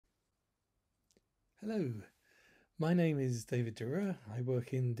Hello, my name is David De Roure. I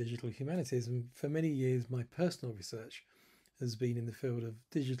work in digital humanities, and for many years my personal research has been in the field of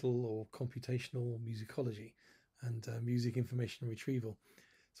digital or computational musicology and music information retrieval.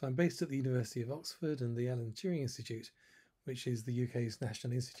 So I'm based at the University of Oxford and the Alan Turing Institute, which is the UK's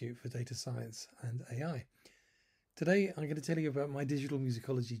National Institute for Data Science and AI. Today I'm going to tell you about my digital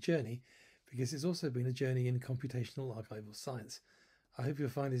musicology journey because it's also been a journey in computational archival science. I hope you'll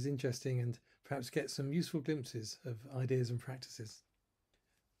find this interesting and perhaps get some useful glimpses of ideas and practices.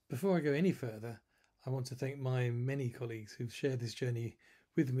 Before I go any further, I want to thank my many colleagues who've shared this journey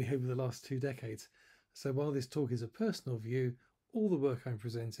with me over the last 2 decades. So while this talk is a personal view, all the work I'm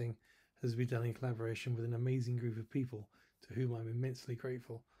presenting has been done in collaboration with an amazing group of people to whom I'm immensely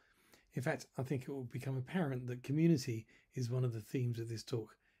grateful. In fact, I think it will become apparent that community is one of the themes of this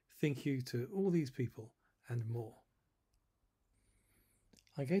talk. Thank you to all these people and more.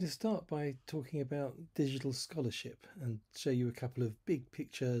 I'm going to start by talking about digital scholarship and show you a couple of big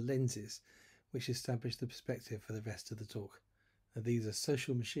picture lenses which establish the perspective for the rest of the talk. These are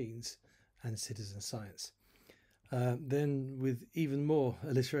social machines and citizen science. Then, with even more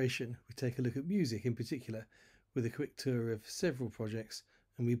alliteration, we take a look at music in particular with a quick tour of several projects,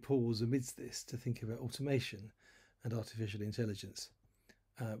 and we pause amidst this to think about automation and artificial intelligence,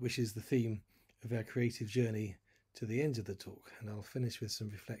 which is the theme of our creative journey to the end of the talk, and I'll finish with some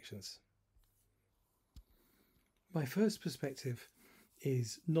reflections. My first perspective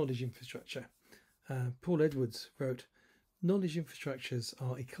is knowledge infrastructure. Paul Edwards wrote, "Knowledge infrastructures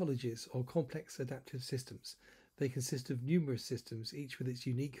are ecologies or complex adaptive systems. They consist of numerous systems, each with its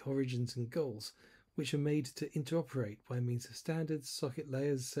unique origins and goals, which are made to interoperate by means of standards, socket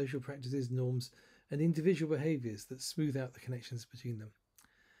layers, social practices, norms, and individual behaviours that smooth out the connections between them."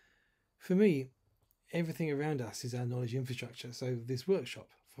 For me, everything around us is our knowledge infrastructure, so this workshop,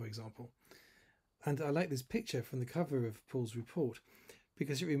 for example. And I like this picture from the cover of Paul's report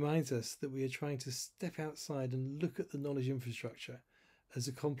because it reminds us that we are trying to step outside and look at the knowledge infrastructure as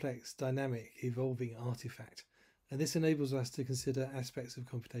a complex, dynamic, evolving artifact. And this enables us to consider aspects of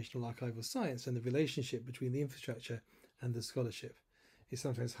computational archival science and the relationship between the infrastructure and the scholarship. It's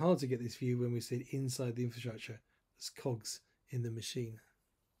sometimes hard to get this view when we sit inside the infrastructure as cogs in the machine.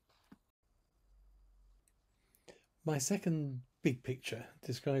 My second big picture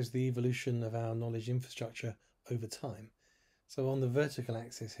describes the evolution of our knowledge infrastructure over time. So on the vertical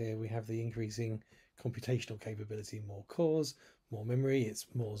axis here, we have the increasing computational capability, more cores, more memory, it's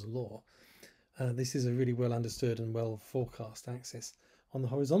Moore's law. This is a really well understood and well forecast axis. On the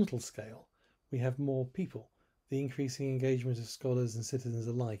horizontal scale, we have more people, the increasing engagement of scholars and citizens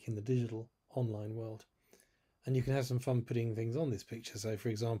alike in the digital online world. And you can have some fun putting things on this picture. So for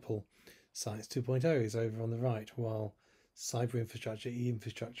example, Science 2.0 is over on the right, while cyber infrastructure,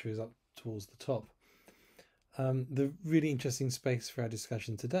 e-infrastructure, is up towards the top. The really interesting space for our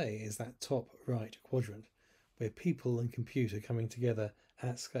discussion today is that top right quadrant, where people and compute are coming together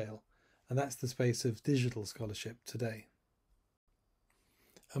at scale. And that's the space of digital scholarship today.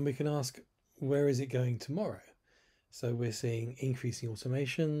 And we can ask, where is it going tomorrow? So we're seeing increasing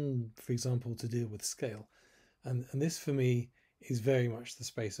automation, for example, to deal with scale. And this, for me, is very much the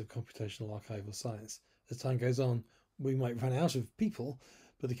space of computational archival science. As time goes on, we might run out of people,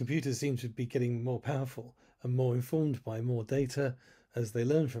 but the computers seem to be getting more powerful and more informed by more data as they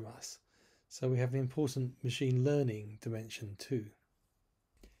learn from us. So we have an important machine learning dimension too.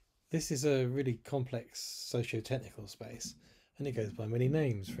 This is a really complex socio-technical space, and it goes by many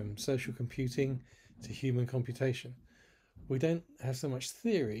names, from social computing to human computation. We don't have so much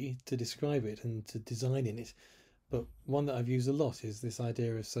theory to describe it and to design in it, but one that I've used a lot is this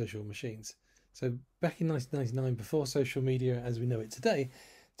idea of social machines. So back in 1999, before social media as we know it today,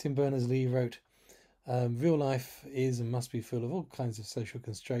 Tim Berners-Lee wrote, "Real life is and must be full of all kinds of social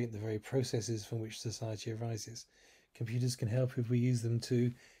constraint, the very processes from which society arises. Computers can help if we use them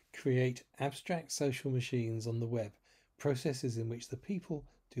to create abstract social machines on the web, processes in which the people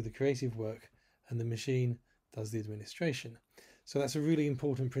do the creative work and the machine does the administration." So that's a really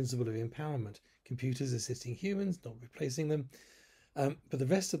important principle of empowerment. Computers assisting humans, not replacing them. But the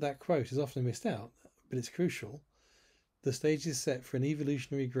rest of that quote is often missed out, but it's crucial. The stage is set for an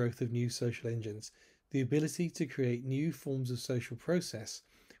evolutionary growth of new social engines. The ability to create new forms of social process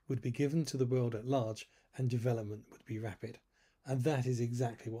would be given to the world at large, and development would be rapid. And that is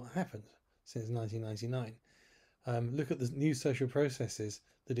exactly what happened since 1999. Look at the new social processes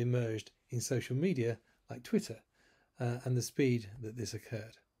that emerged in social media like Twitter, and the speed that this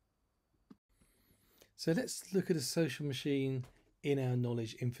occurred. So let's look at a social machine in our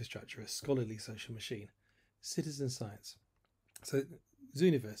knowledge infrastructure, a scholarly social machine, citizen science. So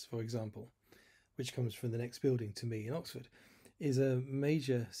Zooniverse, for example. which comes from the next building to me in Oxford, is a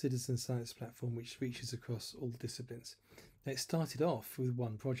major citizen science platform which reaches across all disciplines. Now, it started off with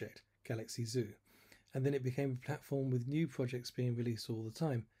one project, Galaxy Zoo, and then it became a platform with new projects being released all the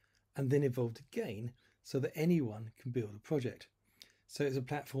time, and then evolved again so that anyone can build a project. So it's a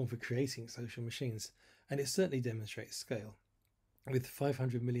platform for creating social machines, and it certainly demonstrates scale, with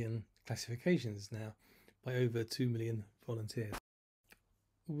 500 million classifications now by over 2 million volunteers.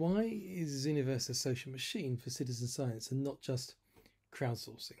 Why is Zooniverse a social machine for citizen science and not just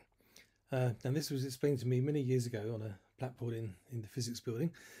crowdsourcing? Now, this was explained to me many years ago on a blackboard in the physics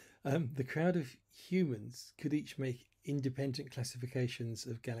building. The crowd of humans could each make independent classifications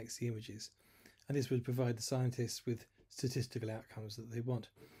of galaxy images, and this would provide the scientists with statistical outcomes that they want.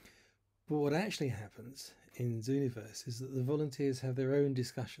 But what actually happens in Zooniverse is that the volunteers have their own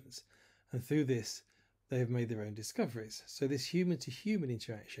discussions, and through this they have made their own discoveries. So this human-to-human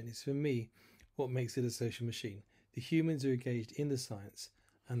interaction is, for me, what makes it a social machine. The humans are engaged in the science,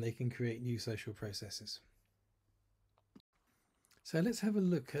 and they can create new social processes. So let's have a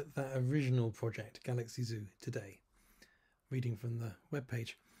look at that original project, Galaxy Zoo, today. Reading from the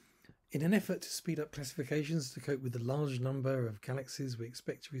webpage. In an effort to speed up classifications to cope with the large number of galaxies we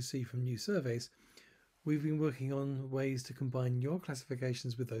expect to receive from new surveys, we've been working on ways to combine your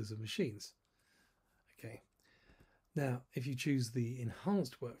classifications with those of machines. Okay. Now, if you choose the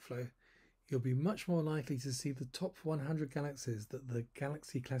enhanced workflow, you'll be much more likely to see the top 100 galaxies that the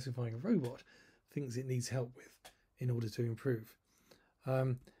galaxy classifying robot thinks it needs help with in order to improve.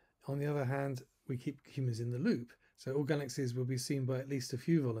 On the other hand, we keep humans in the loop, so all galaxies will be seen by at least a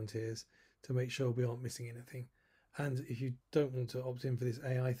few volunteers to make sure we aren't missing anything. And if you don't want to opt in for this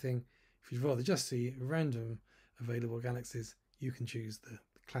AI thing, if you'd rather just see random available galaxies, you can choose the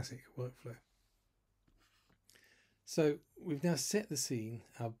classic workflow. So we've now set the scene,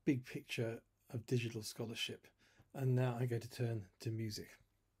 our big picture of digital scholarship, and now I'm going to turn to music.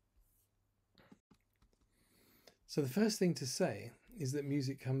 So the first thing to say is that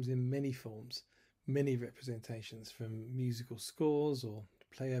music comes in many forms, many representations, from musical scores or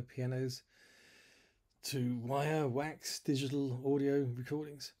player pianos to wire, wax, digital audio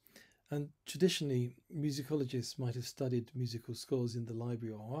recordings. And traditionally, musicologists might have studied musical scores in the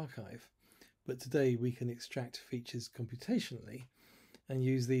library or archive, but today we can extract features computationally and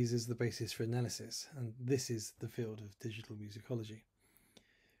use these as the basis for analysis, and this is the field of digital musicology.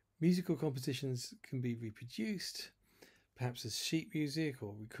 Musical compositions can be reproduced, perhaps as sheet music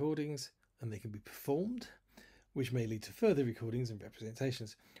or recordings, and they can be performed, which may lead to further recordings and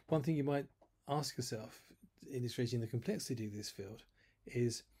representations. One thing you might ask yourself, illustrating the complexity of this field,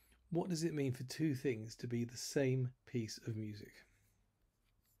 is what does it mean for two things to be the same piece of music?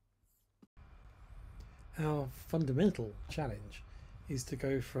 Our fundamental challenge is to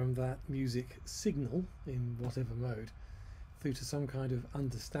go from that music signal in whatever mode through to some kind of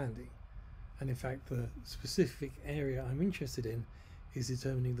understanding. And in fact, the specific area I'm interested in is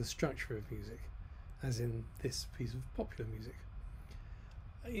determining the structure of music, as in this piece of popular music.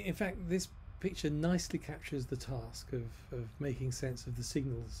 In fact, this picture nicely captures the task of making sense of the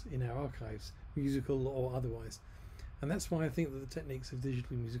signals in our archives, musical or otherwise. And that's why I think that the techniques of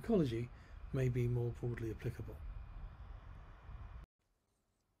digital musicology may be more broadly applicable.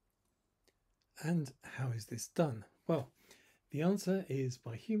 And how is this done? Well, the answer is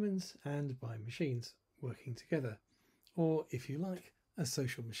by humans and by machines working together, or if you like, a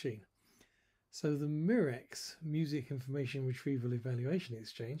social machine. So the Murex Music Information Retrieval Evaluation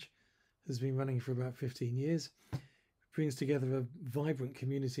Exchange has been running for about 15 years. It brings together a vibrant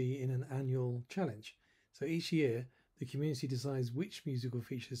community in an annual challenge. So each year, the community decides which musical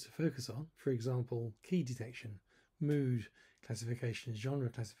features to focus on, for example, key detection, mood classification, genre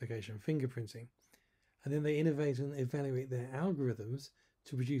classification, fingerprinting. And then they innovate and evaluate their algorithms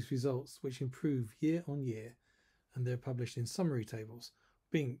to produce results which improve year on year, and they're published in summary tables.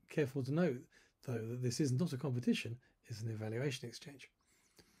 Being careful to note, though, that this is not a competition, it's an evaluation exchange.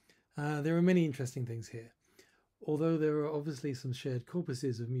 There are many interesting things here. Although there are obviously some shared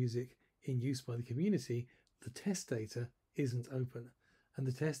corpuses of music in use by the community, the test data isn't open, and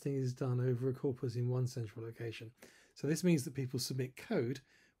the testing is done over a corpus in one central location. So this means that people submit code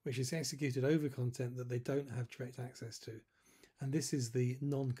which is executed over content that they don't have direct access to, and this is the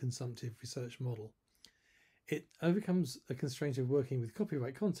non-consumptive research model. It overcomes a constraint of working with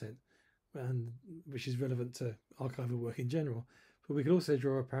copyright content, and which is relevant to archival work in general, but we could also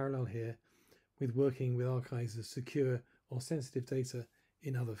draw a parallel here with working with archives of secure or sensitive data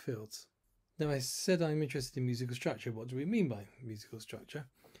in other fields. Now, I said I'm interested in musical structure. What do we mean by musical structure?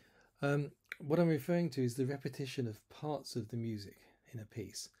 What I'm referring to is the repetition of parts of the music in a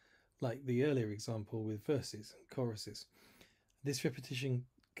piece, like the earlier example with verses and choruses. This repetition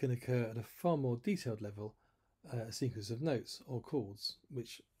can occur at a far more detailed level, a sequence of notes or chords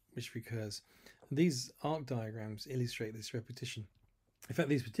which recurs. And these arc diagrams illustrate this repetition. In fact,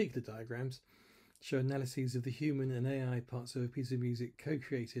 these particular diagrams show analyses of the human and AI parts of a piece of music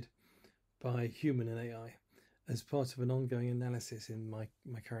co-created by human and AI as part of an ongoing analysis in my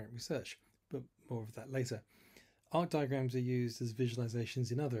current research, but more of that later. Arc diagrams are used as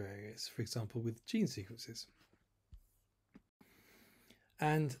visualizations in other areas, for example with gene sequences.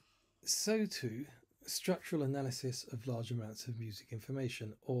 And so too, structural analysis of large amounts of music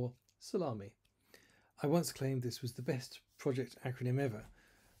information, or SALAMI. I once claimed this was the best project acronym ever,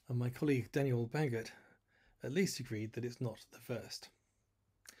 and my colleague Daniel Bangert at least agreed that it's not the first.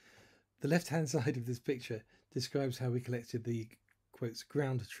 The left-hand side of this picture describes how we collected the, quotes,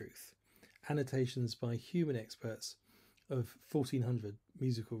 ground truth, annotations by human experts of 1,400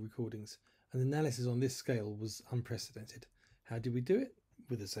 musical recordings, and analysis on this scale was unprecedented. How did we do it?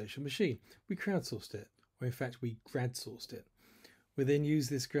 With a social machine. We crowdsourced it, or in fact we grad-sourced it. We then used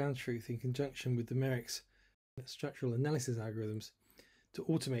this ground truth in conjunction with the Merrick's structural analysis algorithms to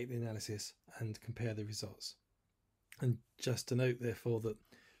automate the analysis and compare the results. And just to note, therefore, that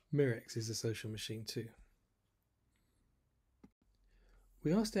Murex is a social machine too.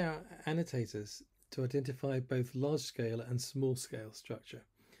 We asked our annotators to identify both large-scale and small-scale structure,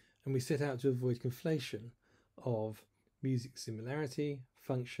 and we set out to avoid conflation of music similarity,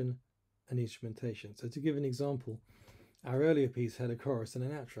 function, and instrumentation. So to give an example, our earlier piece had a chorus and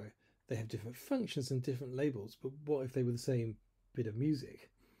an outro. They have different functions and different labels, but what if they were the same bit of music?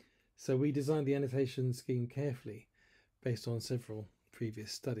 So we designed the annotation scheme carefully based on several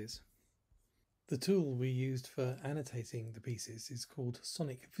previous studies. The tool we used for annotating the pieces is called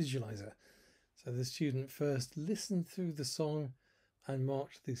Sonic Visualizer. So the student first listened through the song and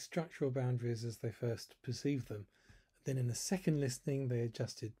marked the structural boundaries as they first perceived them. Then in the second listening, they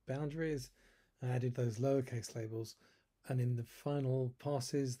adjusted boundaries and added those lowercase labels. And in the final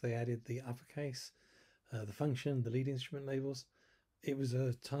passes, they added the uppercase, the function, the lead instrument labels. It was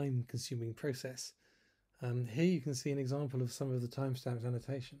a time-consuming process. Here you can see an example of some of the timestamps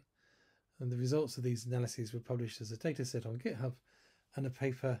annotation. And the results of these analyses were published as a dataset on GitHub and a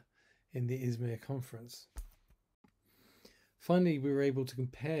paper in the Izmir conference. Finally, we were able to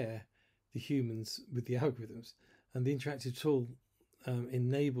compare the humans with the algorithms, and the interactive tool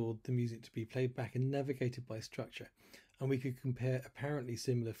enabled the music to be played back and navigated by structure, and we could compare apparently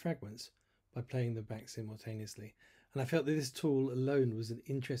similar fragments by playing them back simultaneously. And I felt that this tool alone was an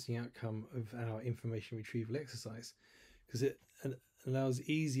interesting outcome of our information retrieval exercise, because it allows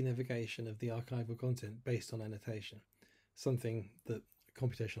easy navigation of the archival content based on annotation, something that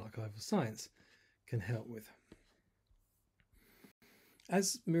Computational Archival Science can help with.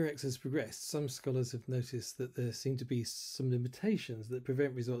 As Murex has progressed, some scholars have noticed that there seem to be some limitations that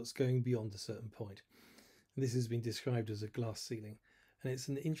prevent results going beyond a certain point. This has been described as a glass ceiling, and it's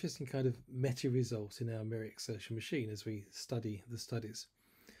an interesting kind of meta result in our Murex social machine as we study the studies.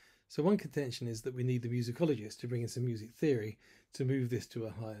 So one contention is that we need the musicologist to bring in some music theory to move this to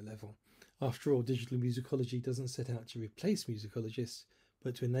a higher level. After all, digital musicology doesn't set out to replace musicologists,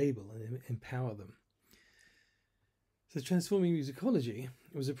 but to enable and empower them. So Transforming Musicology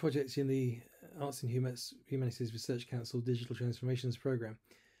was a project in the Arts and Humanities Research Council Digital Transformations Programme.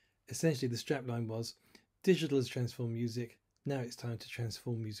 Essentially, the strapline was, digital has transformed music, now it's time to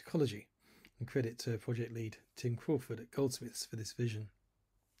transform musicology. And credit to project lead Tim Crawford at Goldsmiths for this vision.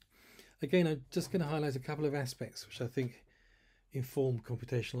 Again, I'm just going to highlight a couple of aspects which I think inform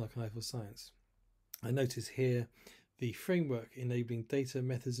computational archival science. I notice here the framework enabling data,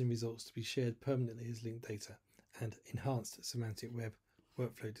 methods and results to be shared permanently as linked data and enhanced semantic web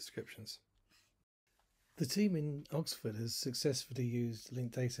workflow descriptions. The team in Oxford has successfully used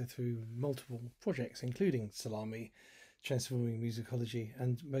linked data through multiple projects, including Salami, Transforming Musicology,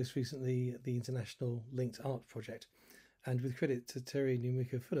 and most recently the International Linked Art Project. And with credit to Terry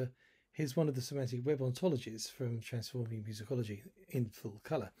Numika-Fuller, here's one of the semantic web ontologies from Transforming Musicology in full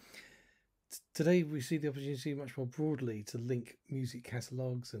colour. Today we see the opportunity much more broadly to link music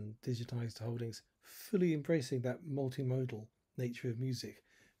catalogues and digitised holdings, fully embracing that multimodal nature of music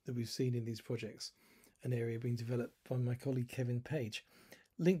that we've seen in these projects, an area being developed by my colleague Kevin Page.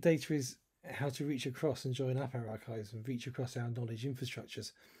 Linked data is how to reach across and join up our archives and reach across our knowledge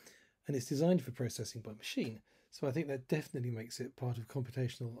infrastructures, and it's designed for processing by machine, so I think that definitely makes it part of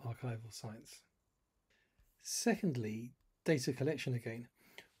computational archival science. Secondly, data collection again.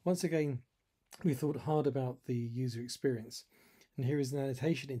 Once again, we thought hard about the user experience, and here is an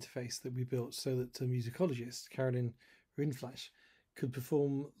annotation interface that we built so that a musicologist, Carolyn Rindfleisch, could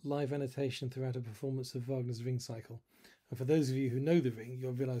perform live annotation throughout a performance of Wagner's Ring cycle. And for those of you who know the Ring,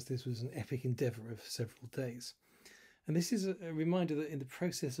 you'll realise this was an epic endeavour of several days. And this is a reminder that in the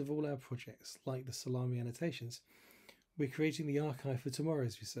process of all our projects, like the Salami annotations, we're creating the archive for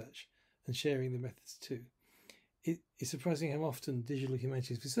tomorrow's research and sharing the methods too. It's surprising how often digital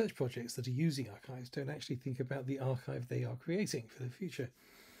humanities research projects that are using archives don't actually think about the archive they are creating for the future.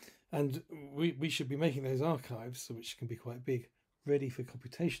 And we should be making those archives, which can be quite big, ready for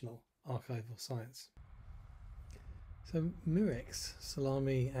computational archival science. So Murex,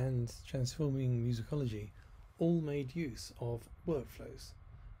 Salami and Transforming Musicology all made use of workflows.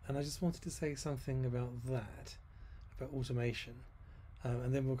 And I just wanted to say something about that, about automation.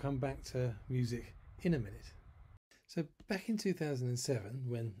 And then we'll come back to music in a minute. So back in 2007,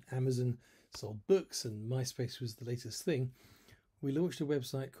 when Amazon sold books and MySpace was the latest thing, we launched a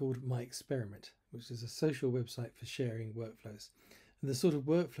website called My Experiment, which is a social website for sharing workflows. And the sort of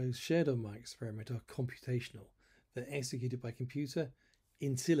workflows shared on My Experiment are computational. They're executed by computer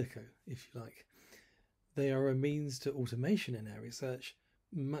in silico, if you like. They are a means to automation in our research,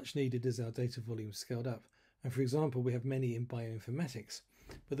 much needed as our data volume scaled up. And for example, we have many in bioinformatics,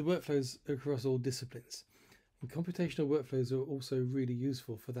 but the workflows are across all disciplines. And computational workflows are also really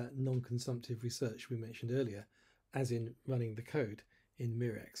useful for that non-consumptive research we mentioned earlier, as in running the code in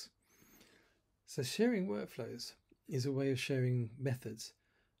Murex. So sharing workflows is a way of sharing methods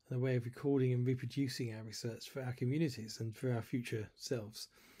and a way of recording and reproducing our research for our communities and for our future selves.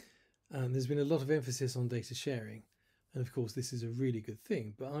 And there's been a lot of emphasis on data sharing. And of course, this is a really good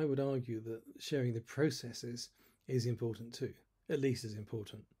thing, but I would argue that sharing the processes is important too, at least as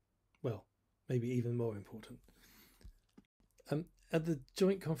important. Well, maybe even more important. At the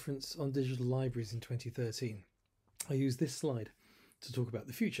Joint Conference on Digital Libraries in 2013, I used this slide to talk about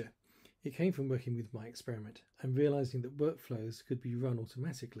the future. It came from working with My Experiment and realising that workflows could be run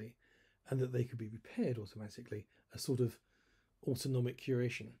automatically and that they could be repaired automatically, a sort of autonomic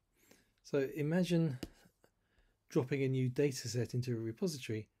curation. So imagine dropping a new data set into a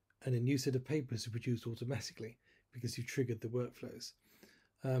repository and a new set of papers are produced automatically because you triggered the workflows.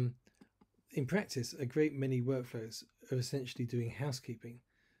 In practice, a great many workflows are essentially doing housekeeping.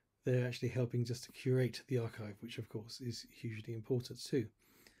 They're actually helping just to curate the archive, which of course is hugely important too.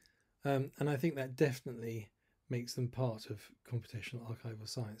 And I think that definitely makes them part of computational archival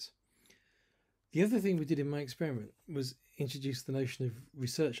science. The other thing we did in My Experiment was introduce the notion of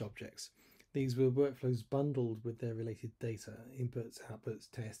research objects. These were workflows bundled with their related data, inputs, outputs,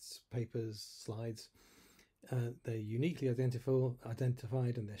 tests, papers, slides. They're uniquely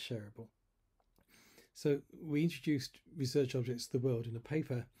identified and they're shareable. So we introduced research objects to the world in a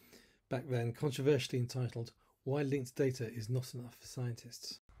paper back then controversially entitled "Why Linked Data is Not Enough for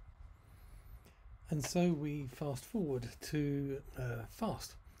Scientists." And so we fast forward to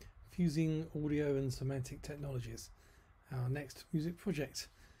FAST, Fusing Audio and Semantic Technologies, our next music project.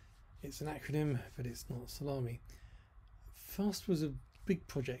 It's an acronym, but it's not Salami. FAST was a big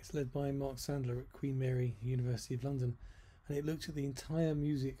project led by Mark Sandler at Queen Mary, University of London, and it looked at the entire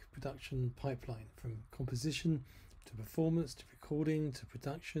music production pipeline, from composition to performance to recording to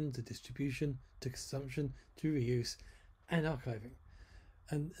production to distribution to consumption to reuse and archiving.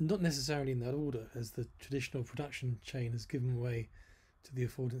 And not necessarily in that order, as the traditional production chain has given way to the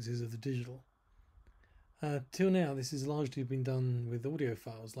affordances of the digital. Till now, this has largely been done with audio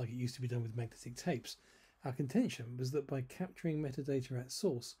files like it used to be done with magnetic tapes. Our contention was that by capturing metadata at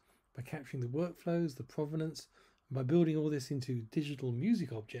source, by capturing the workflows, the provenance, and by building all this into digital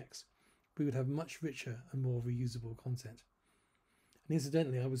music objects, we would have much richer and more reusable content. And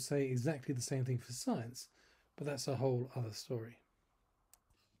incidentally, I would say exactly the same thing for science, but that's a whole other story.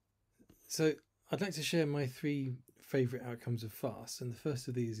 So I'd like to share my 3 favourite outcomes of FAST, and the first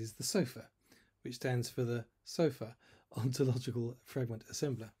of these is the SOFA, which stands for the SOFA, Ontological Fragment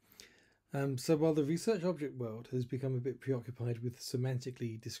Assembler. So while the research object world has become a bit preoccupied with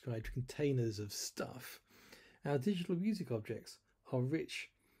semantically described containers of stuff, our digital music objects are rich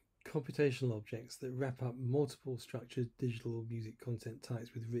computational objects that wrap up multiple structured digital music content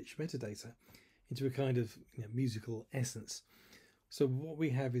types with rich metadata into a kind of musical essence. So what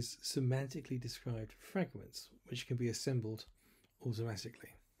we have is semantically described fragments which can be assembled automatically.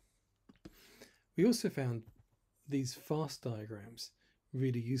 We also found these FAST diagrams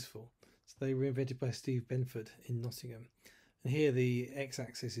really useful. So they were invented by Steve Benford in Nottingham. And here the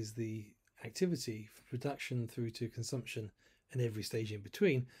x-axis is the activity from production through to consumption and every stage in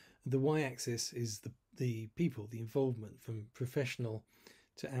between. The y-axis is the people, the involvement from professional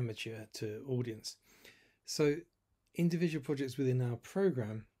to amateur to audience. So individual projects within our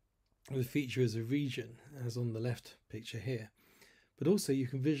program would feature as a region, as on the left picture here. but also you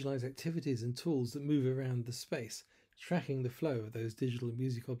can visualize activities and tools that move around the space, tracking the flow of those digital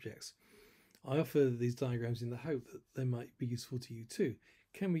music objects. I offer these diagrams in the hope that they might be useful to you too.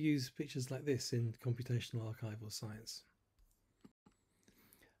 Can we use pictures like this in computational archival science?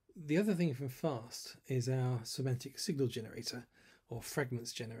 The other thing from FAST is our semantic signal generator, or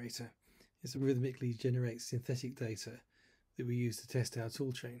fragments generator. It rhythmically generates synthetic data that we use to test our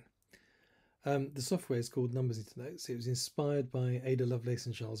toolchain. The software is called Numbers into Notes. It was inspired by Ada Lovelace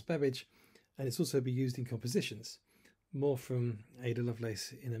and Charles Babbage, and it's also been used in compositions. More from Ada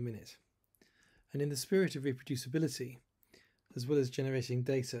Lovelace in a minute. And in the spirit of reproducibility, as well as generating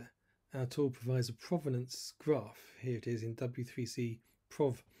data, our tool provides a provenance graph. Here it is in W3C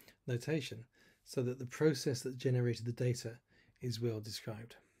prov notation, so that the process that generated the data is well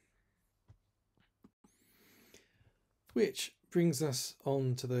described. Which brings us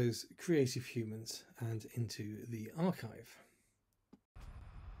on to those creative humans and into the archive.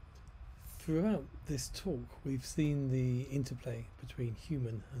 Throughout this talk, we've seen the interplay between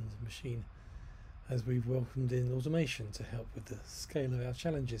human and machine as we've welcomed in automation to help with the scale of our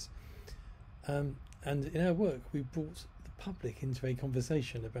challenges. And in our work, we've brought the public into a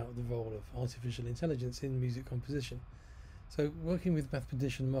conversation about the role of artificial intelligence in music composition. So, working with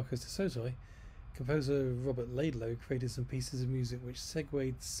mathematician Marcos de Soto, composer Robert Laidlow created some pieces of music which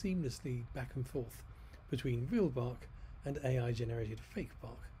segued seamlessly back and forth between real bark and AI-generated fake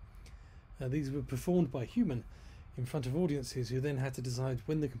bark. These were performed by human in front of audiences who then had to decide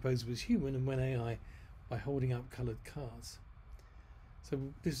when the composer was human and when AI by holding up coloured cards. So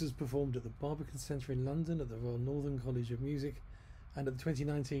this was performed at the Barbican Centre in London, at the Royal Northern College of Music, and at the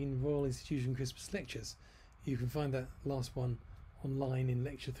 2019 Royal Institution Christmas Lectures. You can find that last one online in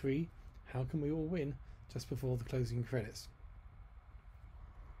Lecture 3, How Can We All Win?, just before the closing credits.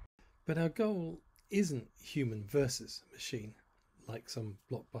 But our goal isn't human versus machine, like some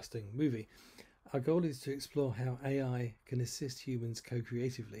blockbusting movie. Our goal is to explore how AI can assist humans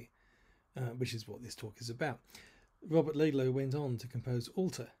co-creatively, which is what this talk is about. Robert Laidlow went on to compose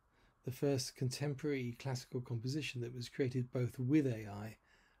Alter, the first contemporary classical composition that was created both with AI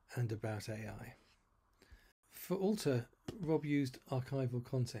and about AI. For Alter, Rob used archival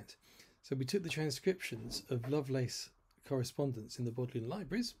content. So we took the transcriptions of Lovelace correspondence in the Bodleian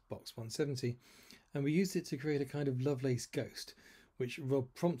Libraries, box 170, and we used it to create a kind of Lovelace ghost, which Rob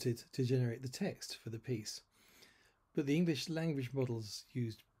prompted to generate the text for the piece. But the English language models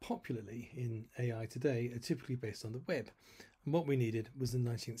used popularly in AI today are typically based on the web, and what we needed was the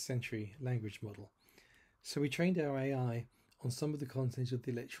 19th century language model. So we trained our AI on some of the content of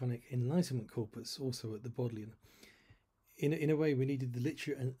the electronic Enlightenment corpus, also at the Bodleian. In a way, we needed the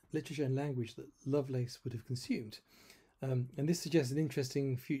literature and language that Lovelace would have consumed. And this suggests an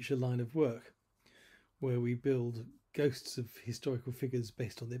interesting future line of work, where we build ghosts of historical figures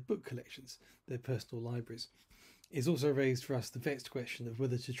based on their book collections, their personal libraries. It's also raised for us the vexed question of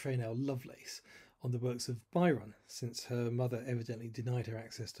whether to train our Lovelace on the works of Byron, since her mother evidently denied her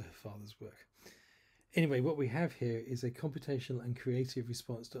access to her father's work. Anyway, what we have here is a computational and creative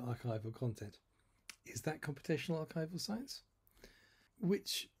response to archival content. Is that computational archival science?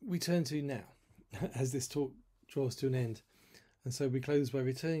 Which we turn to now, as this talk draws to an end. And so we close by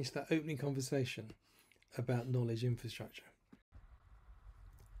returning to that opening conversation about knowledge infrastructure.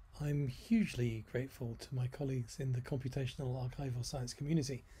 I'm hugely grateful to my colleagues in the computational archival science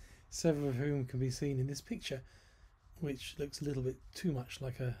community, several of whom can be seen in this picture, which looks a little bit too much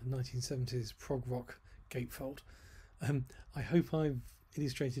like a 1970s prog rock gatefold. I hope I've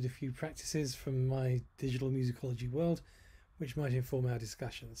illustrated a few practices from my digital musicology world, which might inform our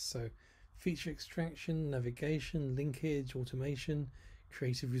discussions. So feature extraction, navigation, linkage, automation,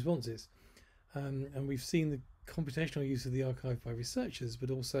 creative responses. And we've seen the computational use of the archive by researchers,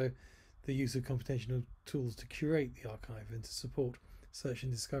 but also the use of computational tools to curate the archive and to support search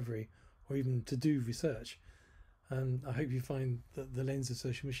and discovery, or even to do research. And I hope you find that the lens of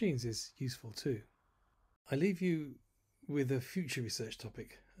social machines is useful too. I leave you with a future research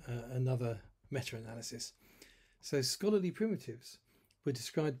topic, another meta-analysis. So scholarly primitives were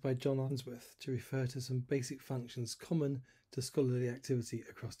described by John Unsworth to refer to some basic functions common to scholarly activity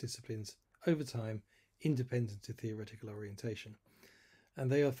across disciplines over time, independent of theoretical orientation.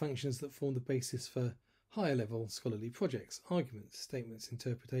 And they are functions that form the basis for higher level scholarly projects, arguments, statements,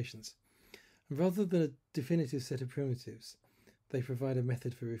 interpretations. And rather than a definitive set of primitives, they provide a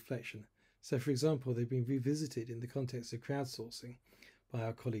method for reflection. So for example, they've been revisited in the context of crowdsourcing by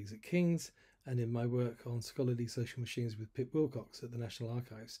our colleagues at King's and in my work on scholarly social machines with Pip Wilcox at the National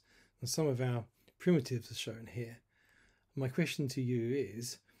Archives. And some of our primitives are shown here. My question to you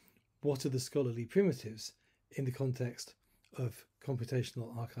is, what are the scholarly primitives in the context of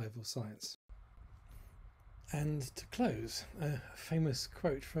computational archival science. And to close, a famous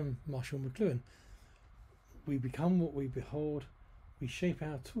quote from Marshall McLuhan: "We become what we behold, we shape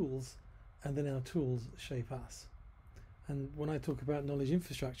our tools, and then our tools shape us." And when I talk about knowledge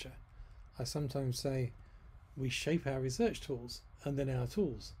infrastructure, I sometimes say we shape our research tools, and then our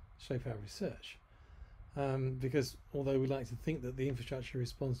tools shape our research. Because although we like to think that the infrastructure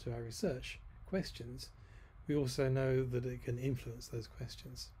responds to our research questions, we also know that it can influence those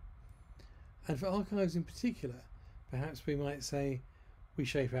questions. And for archives in particular, perhaps we might say we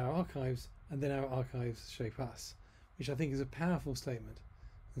shape our archives and then our archives shape us, which I think is a powerful statement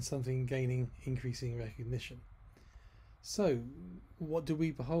and something gaining increasing recognition. So, what do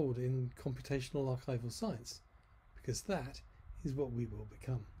we behold in computational archival science? Because that is what we will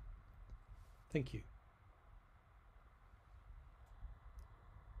become. Thank you.